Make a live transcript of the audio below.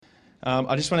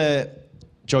I just want to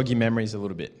jog your memories a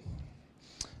little bit.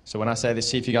 So when I say this,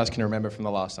 see if you guys can remember from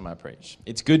the last time I preached.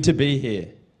 It's good to be here.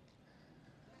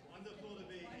 Wonderful to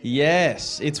be here.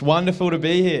 Yes, it's wonderful to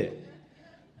be here.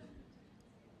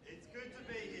 It's good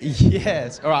to be here.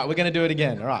 Yes. All right, we're going to do it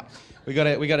again. All right. We got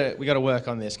to work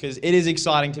on this because it is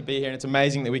exciting to be here, and it's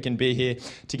amazing that we can be here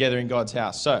together in God's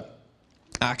house. So,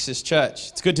 Access Church,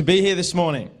 it's good to be here this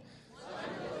morning.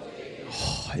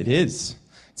 Oh, it is.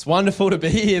 It's wonderful to be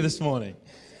here this morning.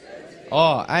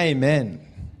 Oh, amen.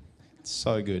 It's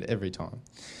so good every time.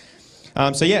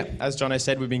 As Jono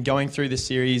said, we've been going through this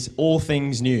series, All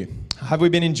Things New. Have we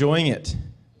been enjoying it?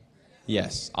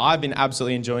 Yes, I've been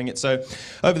absolutely enjoying it. So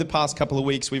over the past couple of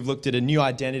weeks, we've looked at a new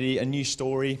identity, a new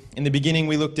story. In the beginning,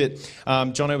 we looked at,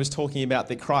 Jono was talking about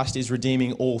that Christ is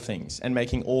redeeming all things and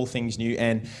making all things new,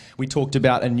 and we talked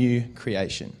about a new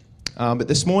creation. But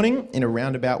this morning, in a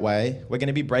roundabout way, we're going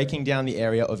to be breaking down the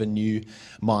area of a new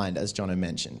mind, as Jono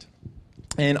mentioned.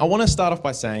 And I want to start off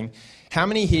by saying, how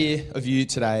many here of you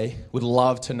today would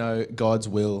love to know God's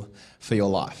will for your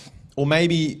life? Or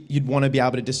maybe you'd want to be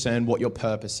able to discern what your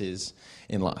purpose is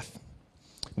in life.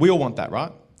 We all want that,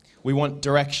 right? We want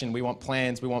direction, we want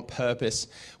plans, we want purpose,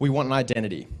 we want an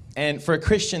identity. And for a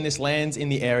Christian, this lands in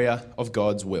the area of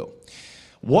God's will.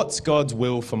 What's God's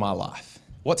will for my life?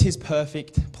 What's his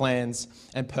perfect plans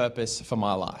and purpose for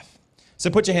my life? So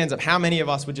put your hands up. How many of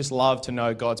us would just love to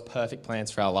know God's perfect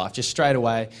plans for our life? Just straight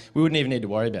away, we wouldn't even need to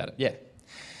worry about it. Yeah,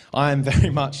 I am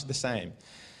very much the same.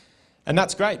 And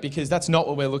that's great because that's not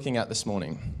what we're looking at this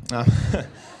morning.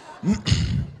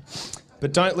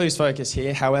 But don't lose focus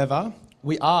here. However,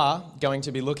 we are going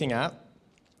to be looking at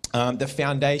the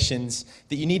foundations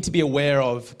that you need to be aware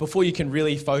of before you can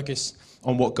really focus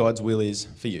on what God's will is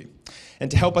for you. And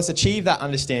to help us achieve that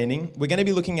understanding, we're going to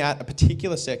be looking at a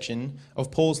particular section of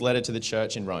Paul's letter to the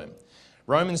church in Rome.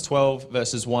 Romans 12,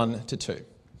 verses 1 to 2.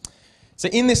 So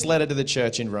in this letter to the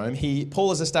church in Rome,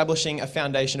 Paul is establishing a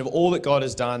foundation of all that God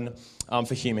has done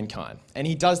for humankind. And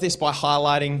he does this by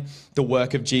highlighting the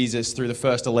work of Jesus through the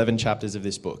first 11 chapters of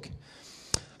this book.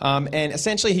 And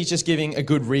essentially, he's just giving a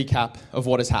good recap of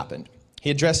what has happened. He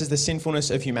addresses the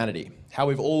sinfulness of humanity, how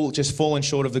we've all just fallen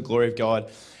short of the glory of God.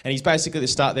 And he's basically at the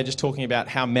start there just talking about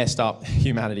how messed up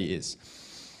humanity is.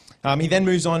 He then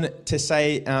moves on to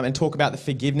say and talk about the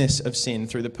forgiveness of sin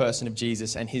through the person of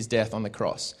Jesus and his death on the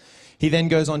cross. He then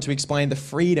goes on to explain the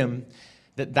freedom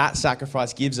that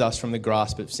sacrifice gives us from the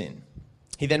grasp of sin.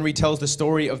 He then retells the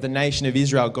story of the nation of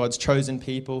Israel, God's chosen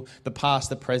people, the past,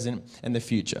 the present, and the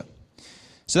future.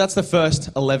 So that's the first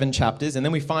 11 chapters, and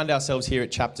then we find ourselves here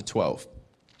at chapter 12,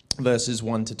 verses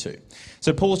 1 to 2.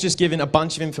 So Paul's just given a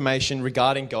bunch of information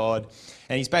regarding God,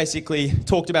 and he's basically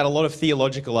talked about a lot of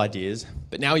theological ideas,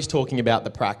 but now he's talking about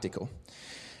the practical.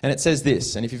 And it says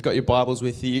this, and if you've got your Bibles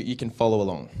with you, you can follow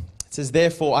along. It says,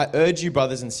 "Therefore, I urge you,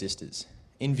 brothers and sisters,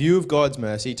 in view of God's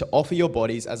mercy, to offer your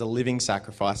bodies as a living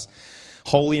sacrifice,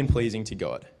 holy and pleasing to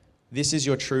God. This is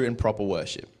your true and proper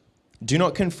worship. Do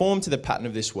not conform to the pattern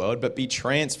of this world, but be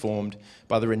transformed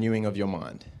by the renewing of your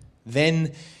mind.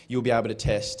 Then you'll be able to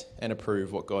test and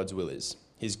approve what God's will is,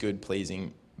 his good,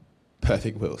 pleasing,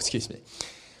 perfect will."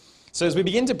 So as we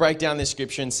begin to break down this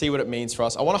scripture and see what it means for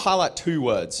us, I want to highlight two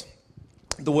words.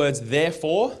 The words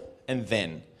therefore and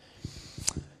then.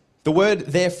 The word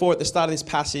therefore at the start of this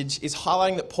passage is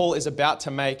highlighting that Paul is about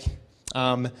to make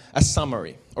a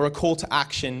summary or a call to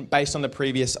action based on the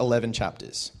previous 11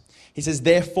 chapters. He says,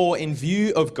 therefore, in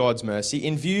view of God's mercy,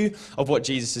 in view of what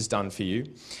Jesus has done for you,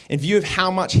 in view of how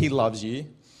much he loves you,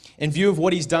 in view of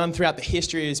what he's done throughout the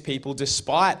history of his people,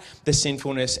 despite the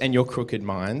sinfulness and your crooked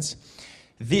minds,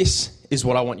 this is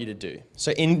what I want you to do.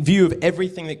 So in view of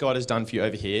everything that God has done for you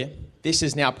over here, this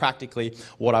is now practically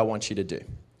what I want you to do.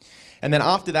 And then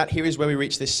after that, here is where we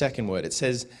reach this second word. It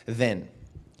says, then.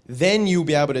 Then you'll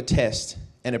be able to test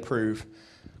and approve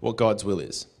what God's will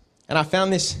is. And I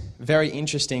found this very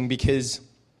interesting because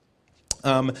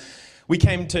we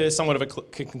came to somewhat of a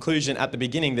conclusion at the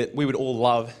beginning that we would all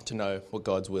love to know what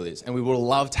God's will is. And we would all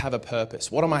love to have a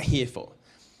purpose. What am I here for?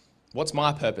 What's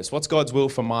my purpose? What's God's will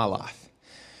for my life?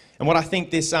 And what I think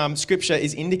this scripture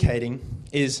is indicating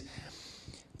is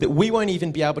that we won't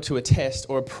even be able to attest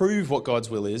or approve what God's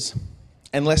will is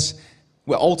unless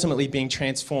we're ultimately being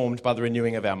transformed by the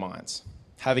renewing of our minds,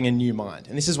 having a new mind.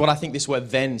 And this is what I think this word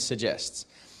then suggests.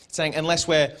 It's saying unless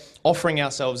we're offering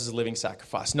ourselves as a living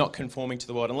sacrifice, not conforming to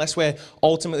the world, unless we're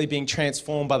ultimately being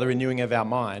transformed by the renewing of our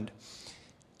mind,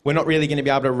 we're not really going to be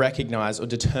able to recognize or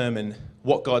determine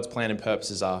what God's plan and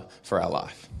purposes are for our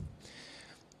life.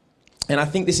 And I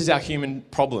think this is our human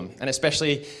problem, and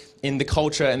especially in the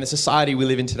culture and the society we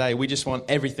live in today, we just want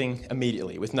everything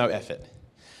immediately with no effort.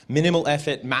 Minimal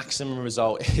effort, maximum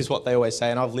result is what they always say,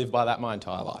 and I've lived by that my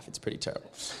entire life. It's pretty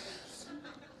terrible.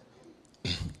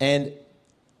 And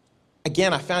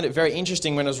again, I found it very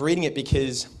interesting when I was reading it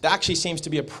because there actually seems to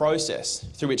be a process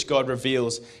through which God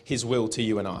reveals his will to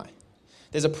you and I.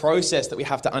 There's a process that we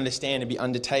have to understand and be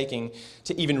undertaking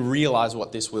to even realize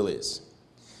what this will is.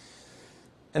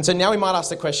 And so now we might ask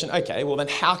the question, okay, well then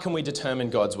how can we determine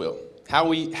God's will? How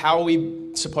are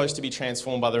we supposed to be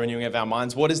transformed by the renewing of our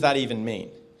minds? What does that even mean?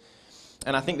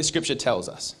 And I think the scripture tells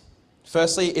us.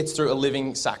 Firstly, it's through a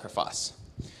living sacrifice.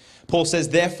 Paul says,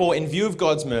 therefore, in view of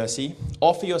God's mercy,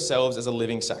 offer yourselves as a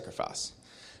living sacrifice.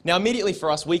 Now, immediately for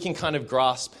us, we can kind of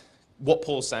grasp what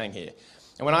Paul's saying here.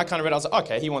 And when I kind of read, I was like,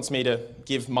 okay, he wants me to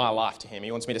give my life to him.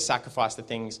 He wants me to sacrifice the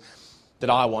things that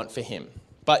I want for him.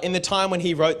 But in the time when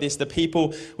he wrote this, the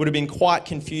people would have been quite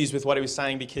confused with what he was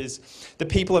saying because the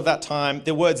people of that time,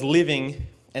 the words living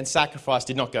and sacrifice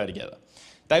did not go together.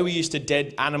 They were used to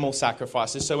dead animal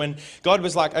sacrifices. So when God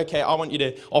was like, okay, I want you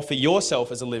to offer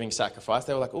yourself as a living sacrifice,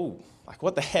 they were like, ooh, like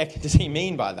what the heck does he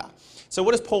mean by that? So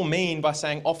what does Paul mean by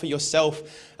saying offer yourself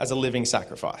as a living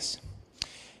sacrifice?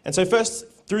 And so first,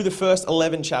 through the first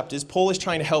 11 chapters, Paul is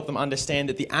trying to help them understand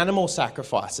that the animal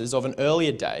sacrifices of an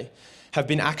earlier day have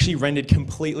been actually rendered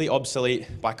completely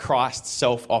obsolete by Christ's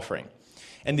self-offering.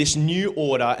 And this new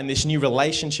order and this new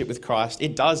relationship with Christ,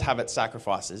 it does have its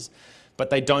sacrifices, but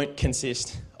they don't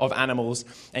consist of animals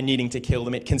and needing to kill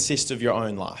them. It consists of your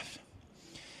own life.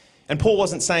 And Paul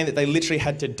wasn't saying that they literally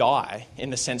had to die in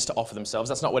the sense to offer themselves.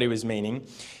 That's not what he was meaning.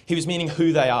 He was meaning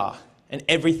who they are and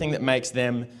everything that makes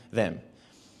them them.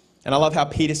 And I love how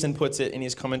Peterson puts it in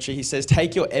his commentary. He says,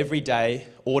 take your everyday,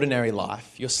 ordinary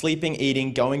life, your sleeping,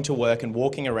 eating, going to work and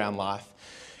walking around life,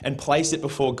 and place it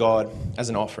before God as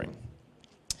an offering.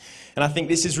 And I think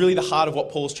this is really the heart of what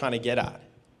Paul's trying to get at.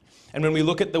 And when we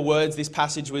look at the words this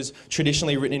passage was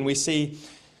traditionally written in, we see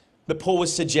that Paul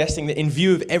was suggesting that in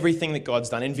view of everything that God's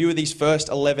done, in view of these first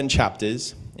 11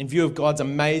 chapters, in view of God's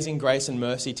amazing grace and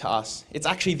mercy to us, it's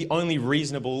actually the only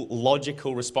reasonable,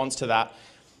 logical response to that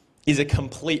is a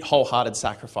complete wholehearted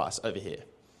sacrifice over here.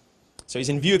 So he's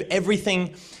in view of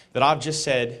everything that I've just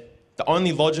said, the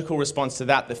only logical response to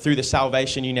that through the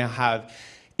salvation you now have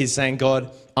is saying, God,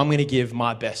 I'm going to give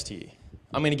my best to you.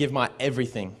 I'm going to give my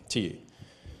everything to you.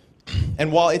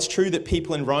 And while it's true that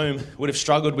people in Rome would have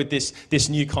struggled with this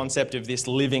new concept of this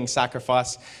living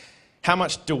sacrifice, how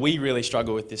much do we really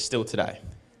struggle with this still today?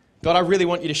 God, I really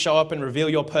want you to show up and reveal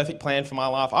your perfect plan for my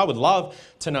life. I would love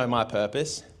to know my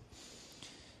purpose,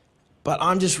 but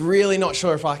I'm just really not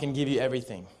sure if I can give you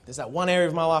everything. There's that one area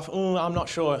of my life, I'm not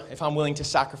sure if I'm willing to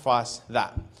sacrifice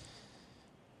that.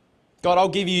 God, I'll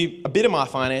give you a bit of my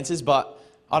finances, but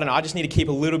I don't know, I just need to keep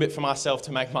a little bit for myself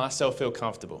to make myself feel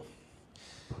comfortable.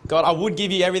 God, I would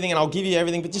give you everything and I'll give you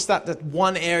everything, but just that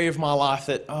one area of my life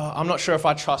that I'm not sure if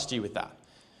I trust you with that.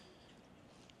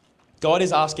 God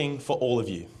is asking for all of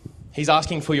you. He's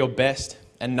asking for your best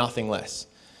and nothing less.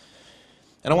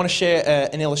 And I want to share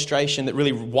an illustration that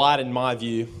really widened my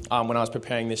view when I was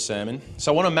preparing this sermon.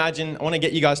 So I want to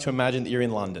get you guys to imagine that you're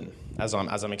in London as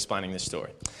I'm explaining this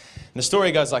story. And the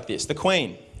story goes like this. The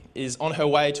Queen is on her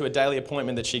way to a daily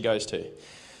appointment that she goes to.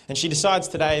 And she decides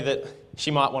today that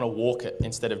she might want to walk it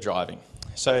instead of driving.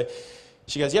 So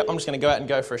she goes, yep, I'm just going to go out and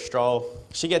go for a stroll.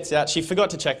 She gets out. She forgot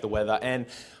to check the weather. And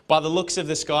by the looks of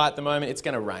the sky at the moment, it's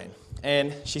going to rain.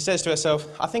 And she says to herself,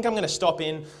 I think I'm going to stop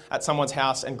in at someone's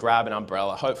house and grab an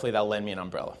umbrella. Hopefully they'll lend me an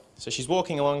umbrella. So she's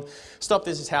walking along, stops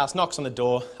at his house, knocks on the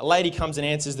door. A lady comes and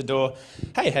answers the door.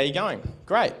 Hey, how you going?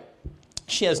 Great.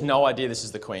 She has no idea this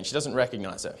is the Queen. She doesn't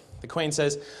recognize her. The Queen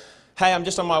says, hey, I'm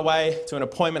just on my way to an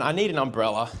appointment. I need an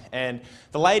umbrella. And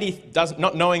the lady,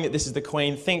 not knowing that this is the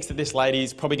Queen, thinks that this lady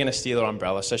is probably going to steal her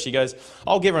umbrella. So she goes,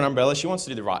 I'll give her an umbrella. She wants to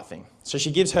do the right thing. So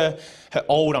she gives her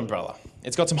old umbrella.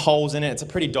 It's got some holes in it. It's a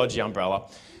pretty dodgy umbrella.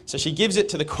 So she gives it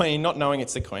to the Queen, not knowing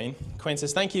it's the Queen. The Queen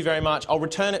says, thank you very much. I'll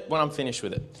return it when I'm finished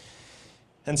with it.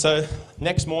 And so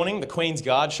next morning, the Queen's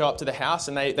guards show up to the house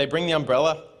and they bring the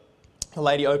umbrella. The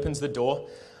lady opens the door.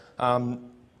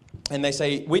 And they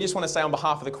say, we just want to say on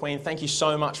behalf of the Queen, thank you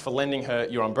so much for lending her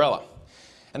your umbrella.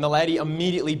 And the lady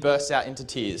immediately bursts out into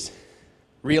tears,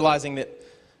 realizing that,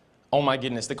 oh my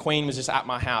goodness, the Queen was just at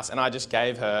my house and I just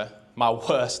gave her my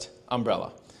worst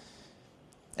umbrella.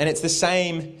 And it's the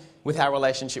same with our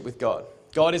relationship with God.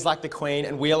 God is like the Queen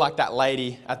and we are like that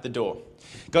lady at the door.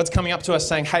 God's coming up to us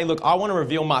saying, hey, look, I want to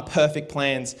reveal my perfect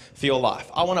plans for your life.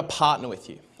 I want to partner with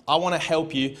you. I want to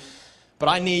help you, but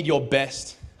I need your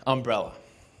best umbrella.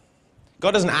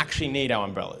 God doesn't actually need our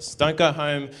umbrellas. Don't go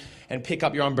home and pick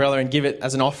up your umbrella and give it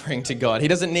as an offering to God. He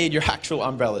doesn't need your actual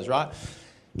umbrellas, right?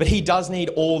 But he does need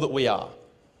all that we are.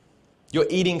 Your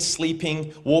eating,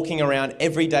 sleeping, walking around,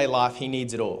 everyday life, he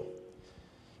needs it all.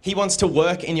 He wants to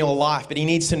work in your life, but he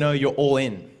needs to know you're all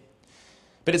in.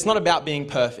 But it's not about being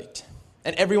perfect.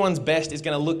 And everyone's best is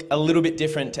going to look a little bit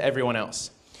different to everyone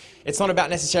else. It's not about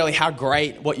necessarily how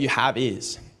great what you have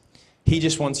is. He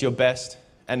just wants your best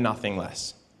and nothing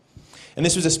less. And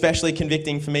this was especially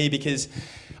convicting for me because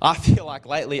I feel like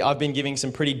lately I've been giving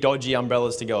some pretty dodgy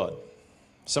umbrellas to God.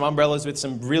 Some umbrellas with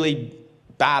some really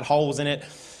bad holes in it.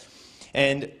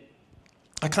 And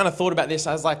I kind of thought about this.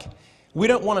 I was like, we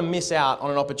don't want to miss out on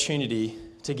an opportunity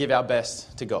to give our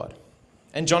best to God.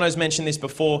 And Jono's mentioned this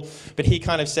before, but he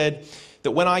kind of said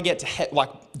that when I get to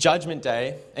Judgment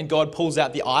Day and God pulls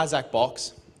out the Isaac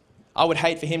box, I would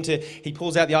hate for him to, he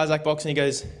pulls out the Isaac box and he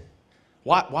goes,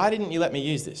 why didn't you let me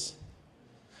use this?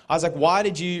 I was like, why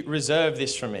did you reserve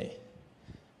this for me?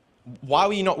 Why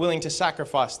were you not willing to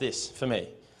sacrifice this for me?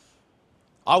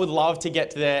 I would love to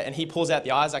get to there and he pulls out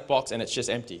the Isaac box and it's just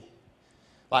empty.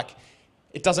 Like,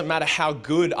 it doesn't matter how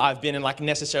good I've been and like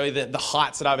necessarily the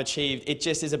heights that I've achieved. It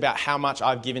just is about how much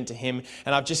I've given to him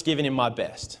and I've just given him my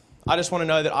best. I just want to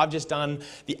know that I've just done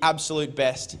the absolute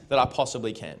best that I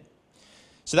possibly can.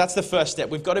 So that's the first step.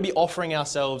 We've got to be offering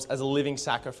ourselves as a living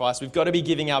sacrifice. We've got to be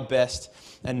giving our best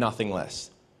and nothing less.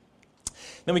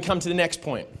 Then we come to the next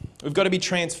point. We've got to be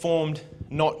transformed,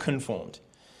 not conformed.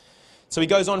 So he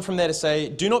goes on from there to say,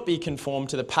 do not be conformed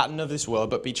to the pattern of this world,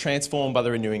 but be transformed by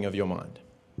the renewing of your mind.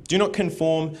 Do not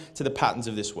conform to the patterns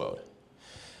of this world.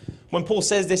 When Paul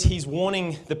says this, he's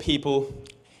warning the people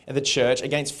of the church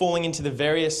against falling into the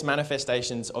various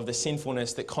manifestations of the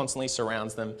sinfulness that constantly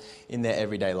surrounds them in their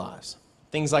everyday lives.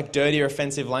 Things like dirty or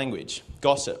offensive language,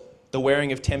 gossip, the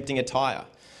wearing of tempting attire,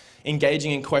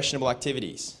 engaging in questionable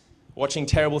activities, watching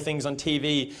terrible things on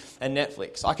TV and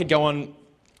Netflix. I could go on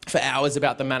for hours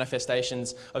about the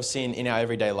manifestations of sin in our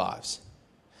everyday lives.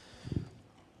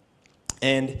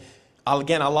 And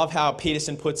again, I love how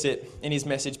Peterson puts it in his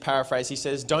message paraphrase. He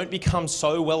says, don't become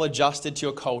so well adjusted to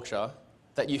your culture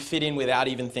that you fit in without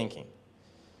even thinking.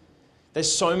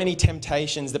 There's so many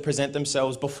temptations that present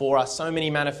themselves before us, so many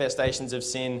manifestations of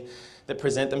sin that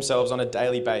present themselves on a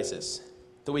daily basis,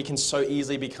 that we can so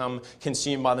easily become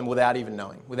consumed by them without even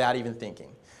knowing, without even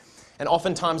thinking. And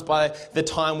oftentimes by the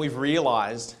time we've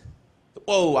realized,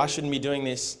 whoa, I shouldn't be doing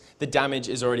this, the damage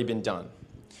has already been done.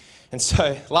 And so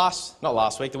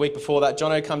the week before that,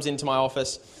 Jono comes into my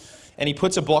office and he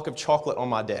puts a block of chocolate on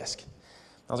my desk.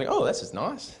 I was like, oh, this is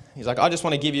nice. He's like, I just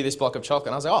want to give you this block of chocolate.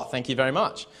 And I was like, oh, thank you very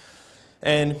much.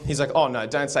 And he's like, oh no,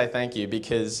 don't say thank you,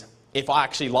 because if I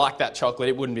actually liked that chocolate,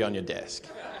 it wouldn't be on your desk.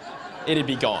 It'd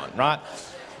be gone, right?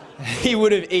 He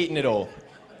would have eaten it all.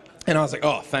 And I was like,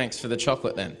 oh, thanks for the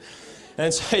chocolate then.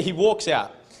 And so he walks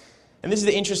out. And this is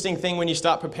the interesting thing when you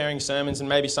start preparing sermons, and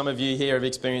maybe some of you here have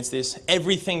experienced this,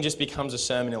 everything just becomes a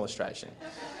sermon illustration.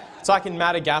 It's like in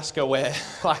Madagascar where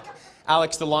like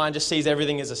Alex the lion just sees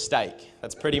everything as a steak.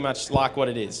 That's pretty much like what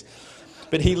it is.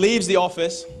 But he leaves the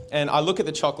office and I look at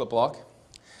the chocolate block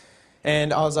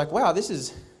and I was like, wow, this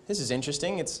is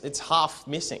interesting. It's half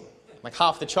missing. Like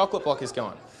half the chocolate block is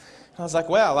gone. And I was like,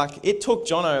 wow, like it took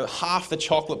Jono half the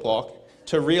chocolate block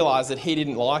to realise that he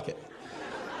didn't like it.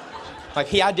 Like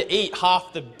he had to eat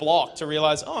half the block to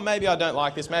realise, oh, maybe I don't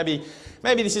like this. Maybe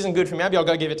this isn't good for me. Maybe I'll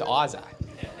go give it to Isaac,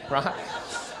 right?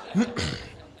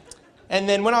 And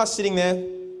then when I was sitting there,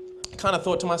 I kind of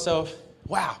thought to myself,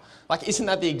 wow, like isn't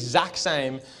that the exact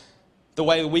same the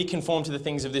way we conform to the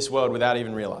things of this world without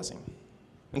even realising?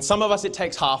 And some of us it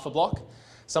takes half a block.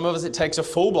 Some of us it takes a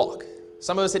full block.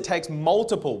 Some of us it takes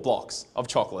multiple blocks of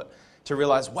chocolate to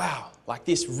realise, wow, like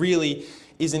this really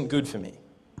isn't good for me.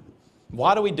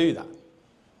 Why do we do that?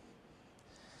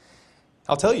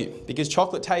 I'll tell you, because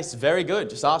chocolate tastes very good.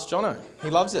 Just ask Jono. He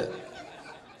loves it.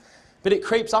 But it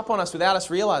creeps up on us without us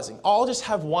realising. Oh, I'll just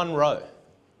have one row.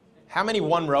 How many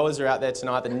one-rowers are out there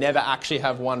tonight that never actually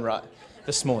have one row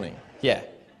this morning? Yeah,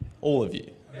 all of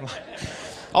you.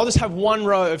 I'll just have one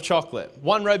row of chocolate.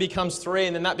 One row becomes 3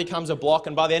 and then that becomes a block.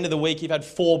 And by the end of the week, you've had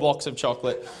 4 blocks of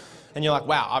chocolate. And you're like,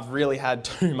 wow, I've really had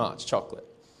too much chocolate.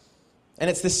 And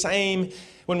it's the same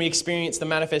when we experience the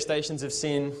manifestations of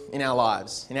sin in our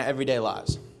lives, in our everyday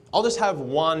lives. I'll just have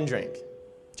one drink,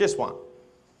 just one.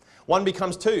 1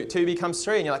 becomes 2, 2 becomes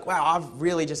 3, and you're like, wow, I've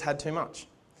really just had too much.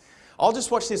 I'll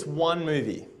just watch this one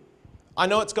movie. I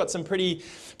know it's got some pretty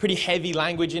heavy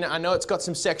language in it. I know it's got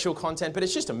some sexual content, but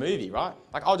it's just a movie, right?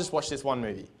 Like, I'll just watch this one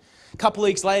movie. A couple of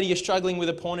weeks later, you're struggling with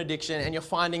a porn addiction, and you're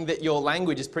finding that your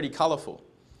language is pretty colourful.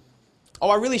 Oh,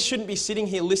 I really shouldn't be sitting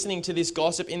here listening to this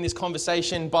gossip in this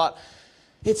conversation, but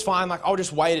it's fine, like I'll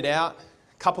just wait it out.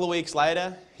 A couple of weeks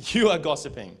later, you are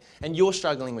gossiping and you're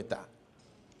struggling with that.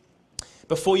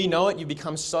 Before you know it, you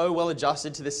become so well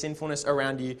adjusted to the sinfulness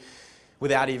around you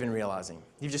without even realizing.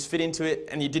 You've just fit into it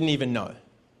and you didn't even know.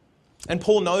 And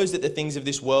Paul knows that the things of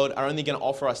this world are only going to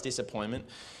offer us disappointment.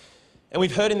 And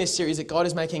we've heard in this series that God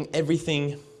is making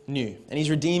everything new and he's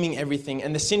redeeming everything,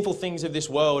 and the sinful things of this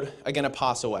world are going to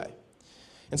pass away.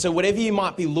 And so whatever you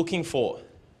might be looking for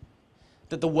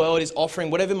that the world is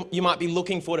offering, whatever you might be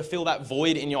looking for to fill that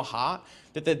void in your heart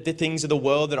that the things of the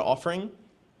world that are offering,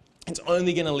 it's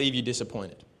only going to leave you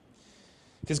disappointed.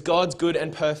 Because God's good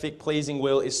and perfect, pleasing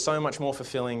will is so much more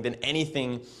fulfilling than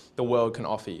anything the world can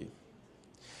offer you.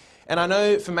 And I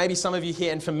know for maybe some of you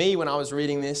here, and for me when I was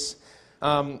reading this,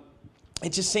 it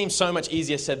just seems so much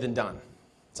easier said than done.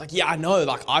 It's like, yeah, I know,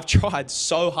 like I've tried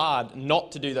so hard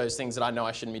not to do those things that I know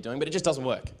I shouldn't be doing, but it just doesn't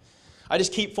work. I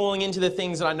just keep falling into the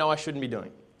things that I know I shouldn't be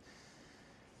doing.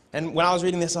 And when I was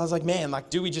reading this, I was like, man, like,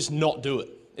 do we just not do it?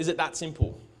 Is it that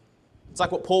simple? It's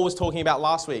like what Paul was talking about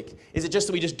last week. Is it just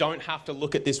that we just don't have to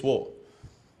look at this wall?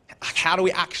 How do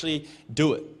we actually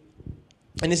do it?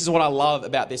 And this is what I love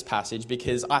about this passage,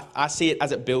 because I see it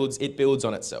as it builds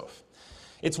on itself.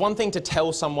 It's one thing to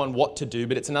tell someone what to do,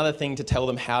 but it's another thing to tell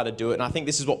them how to do it. And I think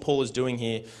this is what Paul is doing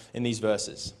here in these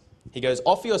verses. He goes,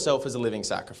 offer yourself as a living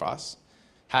sacrifice.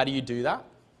 How do you do that?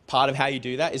 Part of how you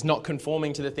do that is not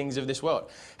conforming to the things of this world.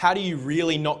 How do you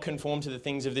really not conform to the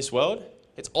things of this world?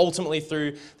 It's ultimately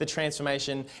through the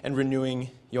transformation and renewing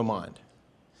your mind.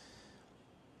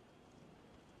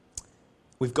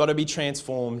 We've got to be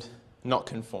transformed, not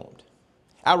conformed.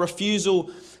 Our refusal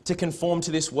to conform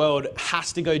to this world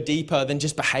has to go deeper than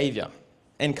just behavior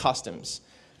and customs.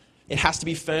 It has to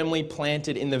be firmly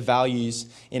planted in the values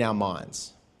in our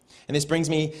minds. And this brings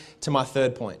me to my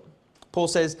third point. Paul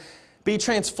says, be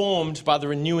transformed by the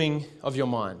renewing of your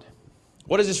mind.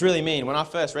 What does this really mean? When I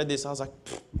first read this, I was like,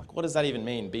 what does that even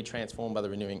mean? Be transformed by the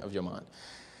renewing of your mind.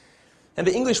 And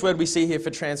the English word we see here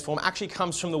for transform actually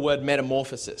comes from the word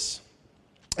metamorphosis.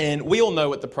 And we all know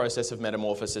what the process of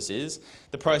metamorphosis is.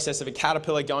 The process of a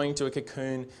caterpillar going to a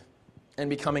cocoon and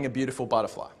becoming a beautiful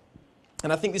butterfly.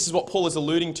 And I think this is what Paul is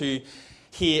alluding to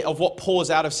here, of what pours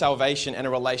out of salvation and a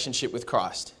relationship with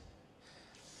Christ.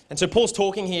 And so Paul's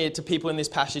talking here to people in this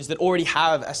passage that already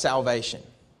have a salvation.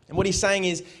 And what he's saying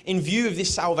is, in view of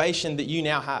this salvation that you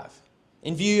now have,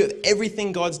 in view of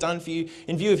everything God's done for you,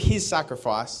 in view of his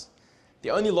sacrifice, the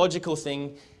only logical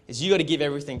thing is you got to give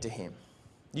everything to him.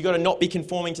 You got to not be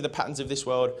conforming to the patterns of this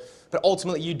world, but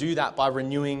ultimately you do that by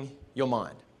renewing your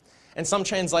mind. And some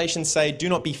translations say, do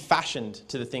not be fashioned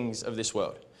to the things of this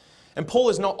world. And Paul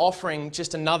is not offering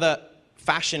just another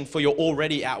fashion for your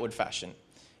already outward fashion.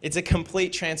 It's a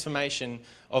complete transformation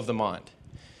of the mind.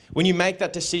 When you make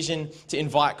that decision to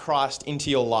invite Christ into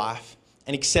your life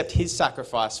and accept his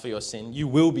sacrifice for your sin, you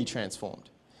will be transformed.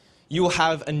 You will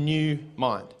have a new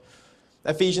mind.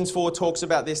 Ephesians 4 talks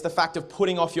about this, the fact of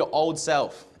putting off your old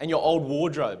self and your old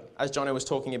wardrobe, as Jono was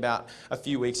talking about a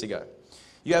few weeks ago.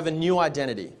 You have a new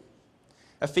identity.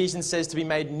 Ephesians says to be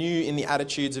made new in the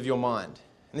attitudes of your mind.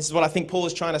 And this is what I think Paul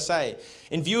is trying to say.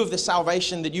 In view of the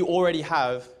salvation that you already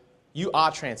have, you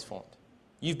are transformed.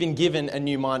 You've been given a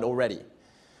new mind already.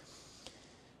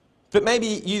 But maybe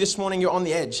you this morning, you're on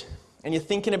the edge and you're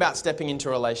thinking about stepping into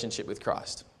a relationship with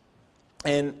Christ.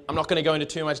 And I'm not going to go into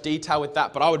too much detail with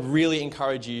that, but I would really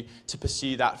encourage you to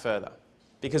pursue that further.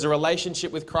 Because a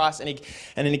relationship with Christ and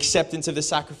an acceptance of the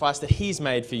sacrifice that he's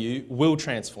made for you will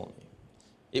transform you.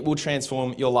 It will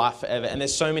transform your life forever. And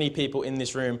there's so many people in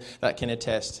this room that can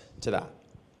attest to that.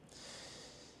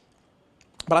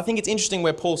 But I think it's interesting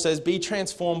where Paul says, be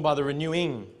transformed by the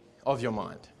renewing of your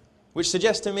mind. Which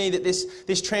suggests to me that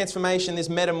this transformation, this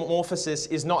metamorphosis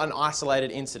is not an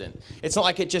isolated incident. It's not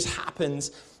like it just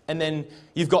happens and then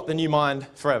you've got the new mind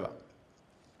forever.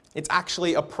 It's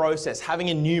actually a process.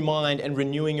 Having a new mind and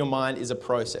renewing your mind is a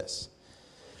process.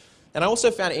 And I also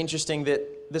found it interesting that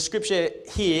the scripture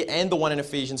here and the one in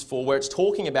Ephesians 4 where it's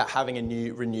talking about having a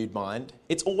new renewed mind,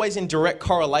 it's always in direct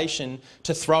correlation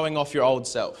to throwing off your old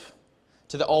self,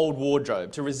 to the old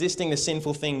wardrobe, to resisting the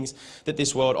sinful things that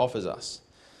this world offers us.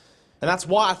 And that's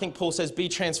why I think Paul says, be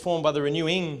transformed by the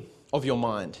renewing of your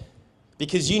mind.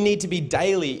 Because you need to be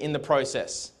daily in the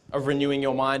process of renewing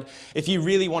your mind if you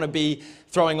really want to be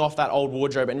throwing off that old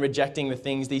wardrobe and rejecting the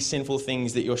things, these sinful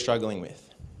things that you're struggling with.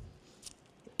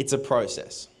 It's a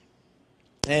process.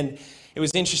 And it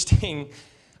was interesting.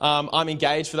 I'm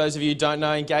engaged, for those of you who don't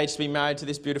know, engaged to be married to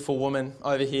this beautiful woman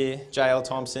over here, J.L.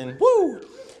 Thompson. Woo!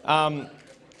 And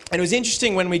it was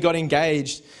interesting when we got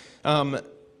engaged.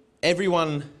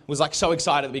 everyone was like so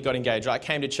excited that we got engaged, right?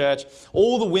 Came to church.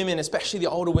 All the women, especially the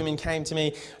older women, came to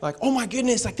me like, oh my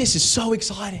goodness, like this is so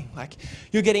exciting. Like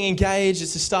you're getting engaged.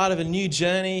 It's the start of a new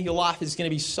journey. Your life is going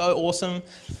to be so awesome.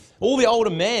 All the older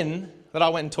men that I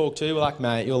went and talked to were like,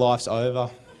 mate, your life's over.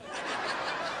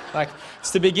 Like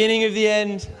it's the beginning of the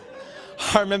end.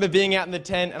 I remember being out in the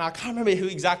tent and I can't remember who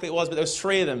exactly it was, but there was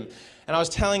 3 of them. And I was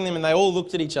telling them and they all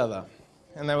looked at each other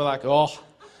and they were like, oh,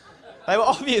 they were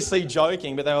obviously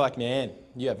joking, but they were like, man,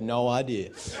 you have no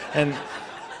idea. And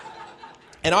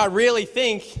I really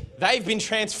think they've been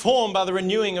transformed by the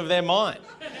renewing of their mind.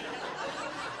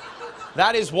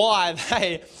 That is why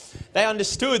they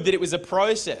understood that it was a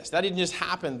process. That didn't just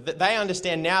happen. That they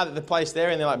understand now that the place they're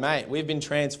in, they're like, mate, we've been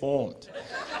transformed.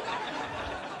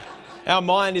 Our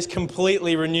mind is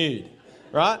completely renewed,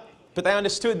 right? But they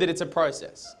understood that it's a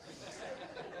process.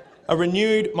 A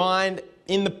renewed mind,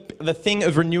 in the thing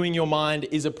of renewing your mind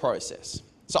is a process.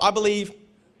 So I believe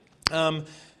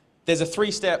there's a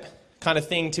 3-step kind of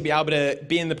thing to be able to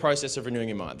be in the process of renewing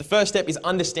your mind. The first step is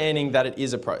understanding that it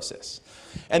is a process.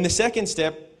 And the second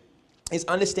step is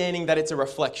understanding that it's a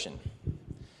reflection.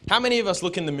 How many of us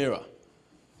look in the mirror?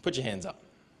 Put your hands up.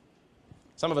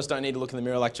 Some of us don't need to look in the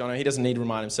mirror like Jono. He doesn't need to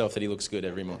remind himself that he looks good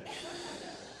every morning.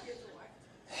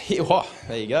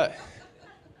 There you go.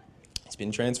 He's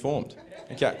been transformed.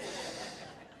 Okay.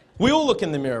 We all look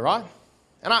in the mirror, right?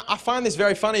 And I find this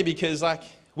very funny because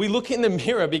we look in the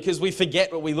mirror because we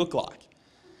forget what we look like.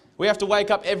 We have to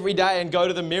wake up every day and go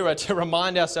to the mirror to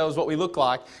remind ourselves what we look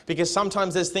like because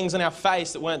sometimes there's things on our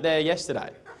face that weren't there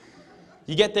yesterday.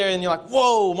 You get there and you're like,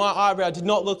 whoa, my eyebrow did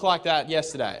not look like that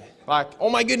yesterday. Like, oh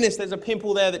my goodness, there's a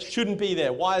pimple there that shouldn't be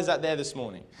there. Why is that there this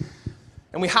morning?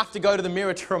 And we have to go to the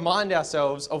mirror to remind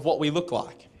ourselves of what we look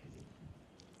like.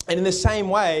 And in the same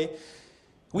way,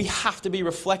 we have to be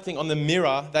reflecting on the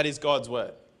mirror that is God's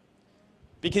word.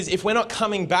 Because if we're not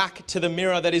coming back to the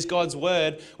mirror that is God's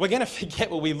word, we're going to forget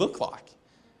what we look like.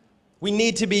 We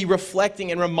need to be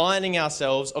reflecting and reminding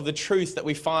ourselves of the truth that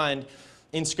we find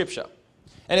in Scripture.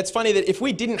 And it's funny that if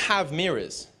we didn't have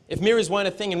mirrors, if mirrors weren't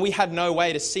a thing and we had no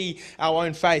way to see our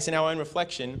own face and our own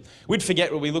reflection, we'd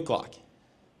forget what we look like.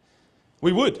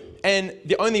 We would. And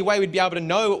the only way we'd be able to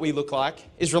know what we look like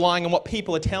is relying on what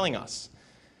people are telling us.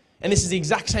 And this is the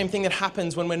exact same thing that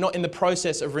happens when we're not in the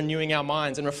process of renewing our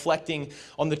minds and reflecting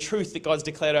on the truth that God's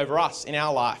declared over us in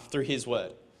our life through His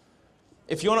word.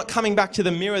 If you're not coming back to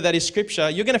the mirror that is Scripture,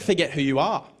 you're going to forget who you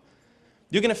are.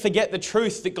 You're going to forget the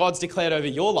truth that God's declared over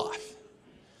your life.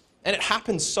 And it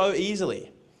happens so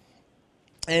easily.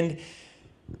 And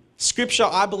Scripture,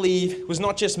 I believe, was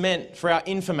not just meant for our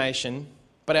information,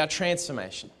 but our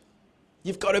transformation.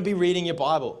 You've got to be reading your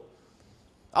Bible.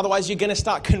 Otherwise, you're going to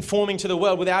start conforming to the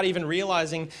world without even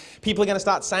realizing. People are going to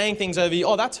start saying things over you.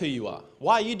 Oh, that's who you are.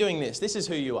 Why are you doing this? This is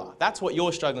who you are. That's what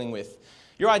you're struggling with.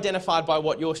 You're identified by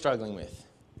what you're struggling with.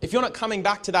 If you're not coming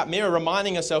back to that mirror,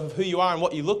 reminding yourself of who you are and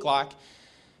what you look like,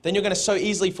 then you're going to so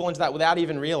easily fall into that without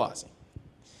even realizing.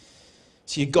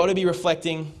 So you've got to be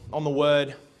reflecting on the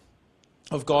word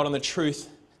of God, on the truth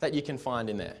that you can find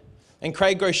in there. And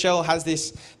Craig Groeschel has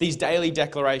these daily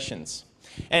declarations.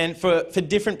 And for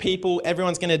different people,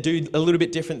 everyone's going to do a little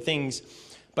bit different things,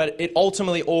 but it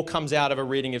ultimately all comes out of a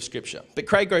reading of Scripture. But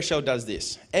Craig Groeschel does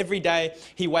this. Every day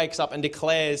he wakes up and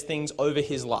declares things over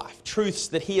his life, truths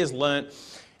that he has learnt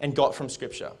and got from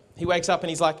Scripture. He wakes up and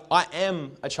he's like, I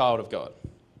am a child of God.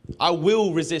 I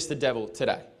will resist the devil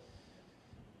today.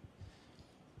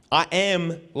 I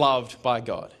am loved by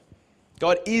God.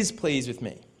 God is pleased with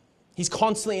me. He's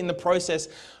constantly in the process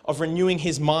of renewing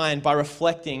his mind by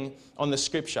reflecting on the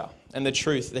Scripture and the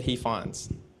truth that he finds.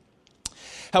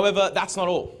 However, that's not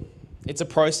all. It's a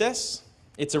process,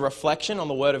 it's a reflection on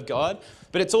the Word of God,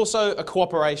 but it's also a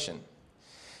cooperation.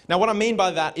 Now, what I mean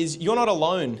by that is you're not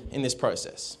alone in this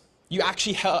process. You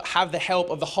actually have the help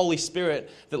of the Holy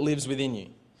Spirit that lives within you.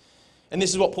 And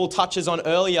this is what Paul touches on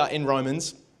earlier in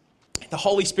Romans. The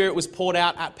Holy Spirit was poured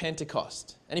out at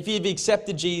Pentecost. And if you've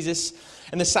accepted Jesus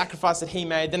and the sacrifice that he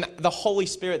made, then the Holy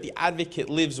Spirit, the advocate,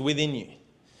 lives within you.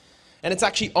 And it's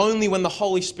actually only when the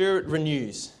Holy Spirit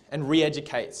renews and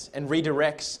re-educates and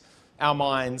redirects our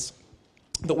minds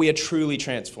that we are truly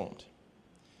transformed.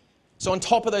 So on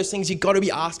top of those things, you've got to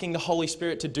be asking the Holy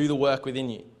Spirit to do the work within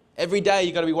you. Every day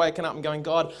you've got to be waking up and going,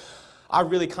 God, I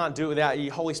really can't do it without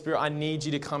you. Holy Spirit, I need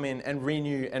you to come in and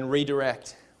renew and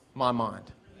redirect my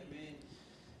mind.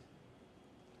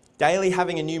 Daily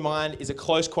having a new mind is a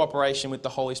close cooperation with the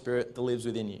Holy Spirit that lives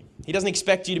within you. He doesn't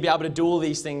expect you to be able to do all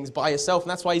these things by yourself, and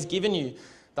that's why he's given you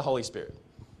the Holy Spirit,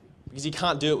 because you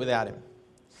can't do it without him.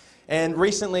 And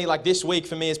recently, like this week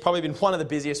for me, has probably been one of the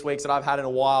busiest weeks that I've had in a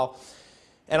while.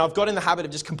 And I've got in the habit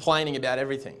of just complaining about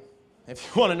everything. If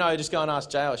you want to know, just go and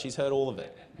ask Jael. She's heard all of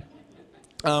it.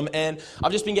 And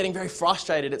I've just been getting very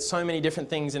frustrated at so many different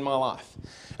things in my life.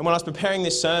 And when I was preparing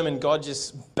this sermon, God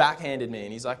just backhanded me.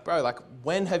 And he's like, bro, like,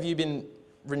 when have you been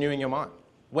renewing your mind?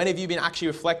 When have you been actually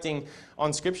reflecting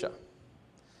on Scripture?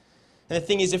 And the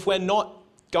thing is, if we're not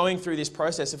going through this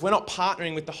process, if we're not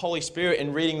partnering with the Holy Spirit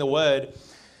and reading the Word,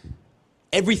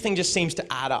 everything just seems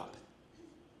to add up.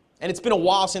 And it's been a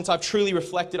while since I've truly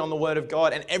reflected on the Word of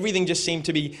God, and everything just seemed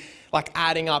to be like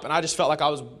adding up, and I just felt like I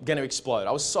was going to explode.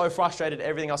 I was so frustrated at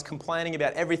everything. I was complaining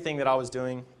about everything that I was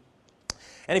doing.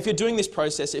 And if you're doing this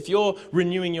process, if you're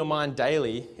renewing your mind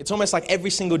daily, it's almost like every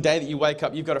single day that you wake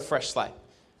up, you've got a fresh slate.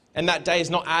 And that day is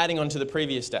not adding on to the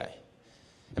previous day.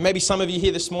 And maybe some of you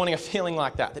here this morning are feeling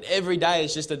like that every day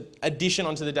is just an addition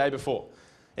onto the day before.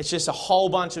 It's just a whole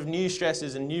bunch of new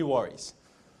stresses and new worries.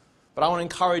 But I want to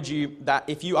encourage you that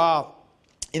if you are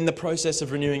in the process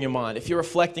of renewing your mind, if you're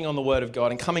reflecting on the Word of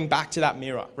God and coming back to that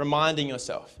mirror, reminding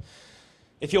yourself,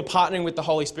 if you're partnering with the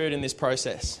Holy Spirit in this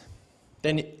process,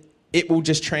 then it will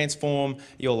just transform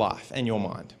your life and your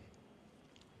mind.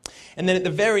 And then at the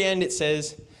very end it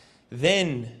says,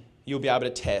 then you'll be able to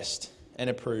test and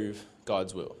approve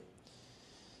God's will.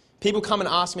 People come and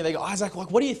ask me, they go, Isaac,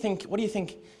 like, what do you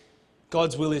think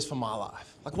God's will is for my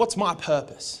life? Like, what's my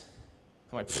purpose?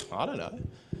 I'm like, I don't know.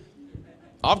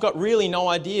 I've got really no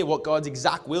idea what God's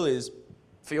exact will is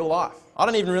for your life. I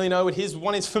don't even really know what His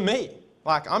one is for me.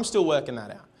 Like, I'm still working that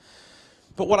out.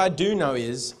 But what I do know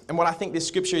is, and what I think this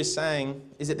scripture is saying,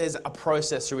 is that there's a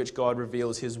process through which God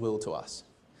reveals His will to us.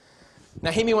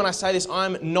 Now, hear me when I say this.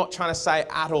 I'm not trying to say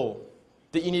at all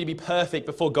that you need to be perfect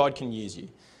before God can use you,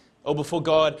 or before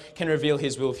God can reveal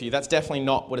His will for you. That's definitely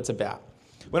not what it's about.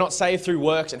 We're not saved through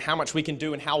works and how much we can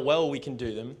do and how well we can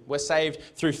do them. We're saved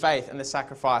through faith and the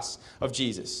sacrifice of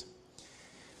Jesus.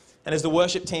 And as the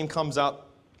worship team comes up,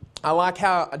 I like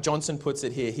how Johnson puts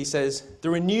it here. He says, the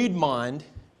renewed mind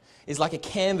is like a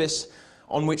canvas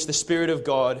on which the Spirit of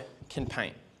God can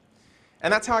paint.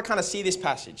 And that's how I kind of see this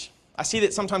passage. I see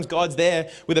that sometimes God's there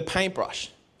with a paintbrush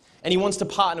and He wants to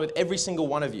partner with every single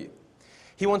one of you.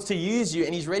 He wants to use you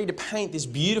and He's ready to paint this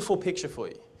beautiful picture for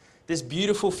you, this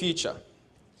beautiful future.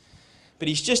 But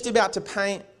He's just about to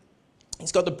paint.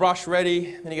 He's got the brush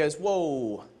ready. And He goes,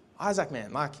 whoa, Isaac,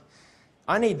 man, like,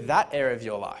 I need that area of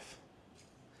your life.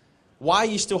 Why are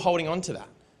you still holding on to that?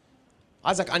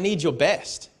 Isaac, I need your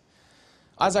best.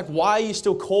 Isaac, why are you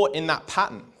still caught in that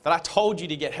pattern that I told you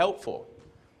to get help for?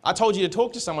 I told you to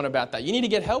talk to someone about that. You need to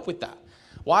get help with that.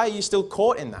 Why are you still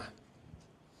caught in that?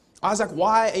 Isaac,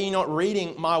 why are you not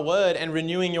reading my word and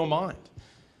renewing your mind?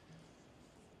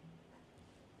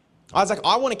 Isaac,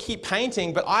 I want to keep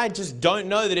painting, but I just don't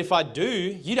know that if I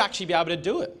do, you'd actually be able to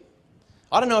do it.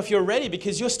 I don't know if you're ready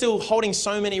because you're still holding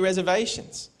so many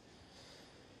reservations.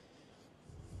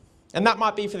 And that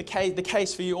might be for the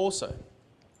case for you also.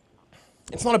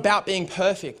 It's not about being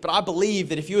perfect, but I believe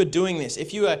that if you are doing this,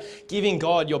 if you are giving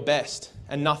God your best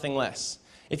and nothing less,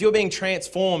 if you're being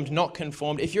transformed, not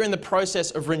conformed, if you're in the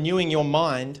process of renewing your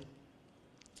mind,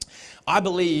 I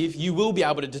believe you will be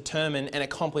able to determine and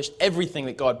accomplish everything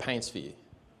that God paints for you.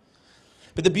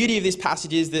 But the beauty of this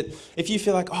passage is that if you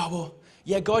feel like, oh, well,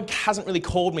 yeah, God hasn't really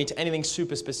called me to anything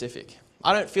super specific.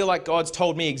 I don't feel like God's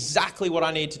told me exactly what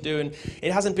I need to do, and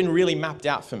it hasn't been really mapped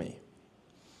out for me.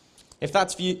 If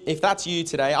that's you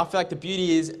today, I feel like the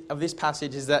beauty of this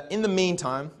passage is that in the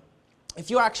meantime, if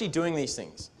you're actually doing these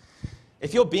things,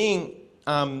 if you're giving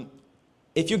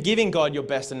God your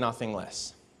best and nothing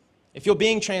less, if you're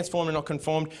being transformed and not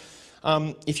conformed,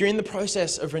 if you're in the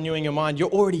process of renewing your mind, you're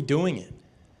already doing it.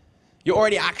 You're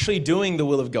already actually doing the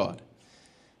will of God.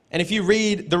 And if you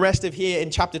read the rest of here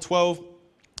in chapter 12,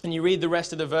 and you read the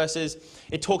rest of the verses,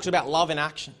 it talks about love in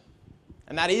action.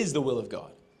 And that is the will of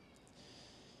God.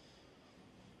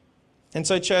 And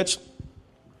so, church,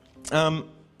 I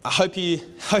hope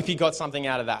you got something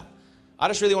out of that. I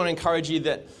just really want to encourage you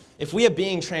that if we are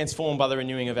being transformed by the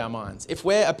renewing of our minds, if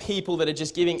we're a people that are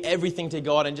just giving everything to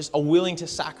God and just are willing to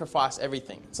sacrifice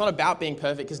everything, it's not about being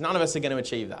perfect because none of us are going to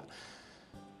achieve that.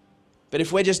 But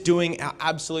if we're just doing our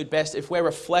absolute best, if we're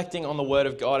reflecting on the Word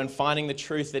of God and finding the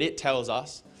truth that it tells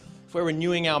us, if we're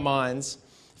renewing our minds,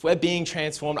 if we're being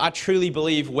transformed, I truly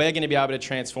believe we're going to be able to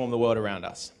transform the world around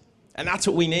us. And that's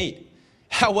what we need.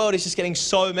 Our world is just getting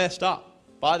so messed up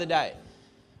by the day.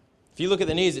 If you look at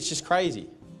the news, it's just crazy.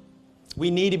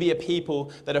 We need to be a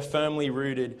people that are firmly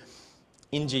rooted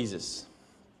in Jesus.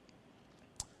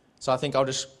 So I think I'll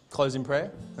just close in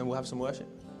prayer and we'll have some worship.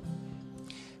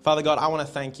 Father God, I want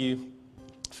to thank you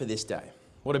for this day.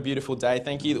 What a beautiful day.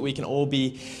 Thank you that we can all be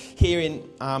here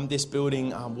in this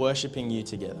building worshiping you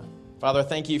together. Father, I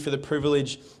thank you for the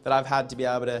privilege that I've had to be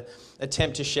able to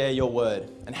attempt to share your word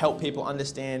and help people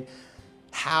understand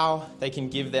how they can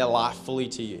give their life fully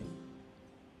to you.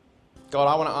 God,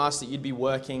 I want to ask that you'd be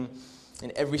working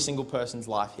in every single person's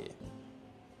life here.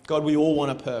 God, we all want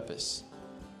a purpose.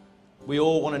 We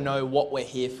all want to know what we're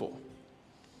here for.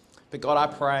 But God,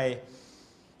 I pray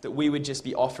that we would just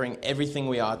be offering everything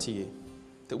we are to you,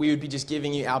 that we would be just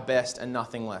giving you our best and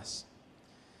nothing less.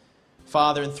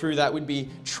 Father, and through that we'd be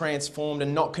transformed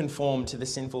and not conformed to the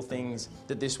sinful things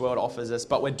that this world offers us,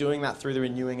 but we're doing that through the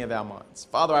renewing of our minds.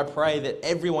 Father, I pray that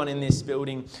everyone in this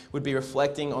building would be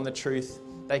reflecting on the truth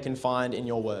they can find in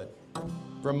your word,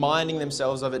 reminding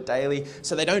themselves of it daily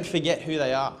so they don't forget who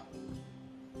they are.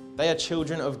 They are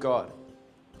children of God,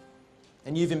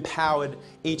 and you've empowered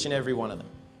each and every one of them.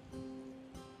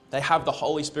 They have the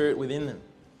Holy Spirit within them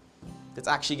that's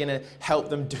actually going to help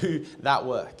them do that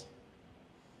work.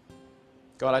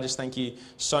 God, I just thank you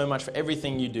so much for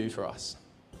everything you do for us.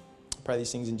 I pray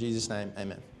these things in Jesus' name.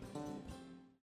 Amen.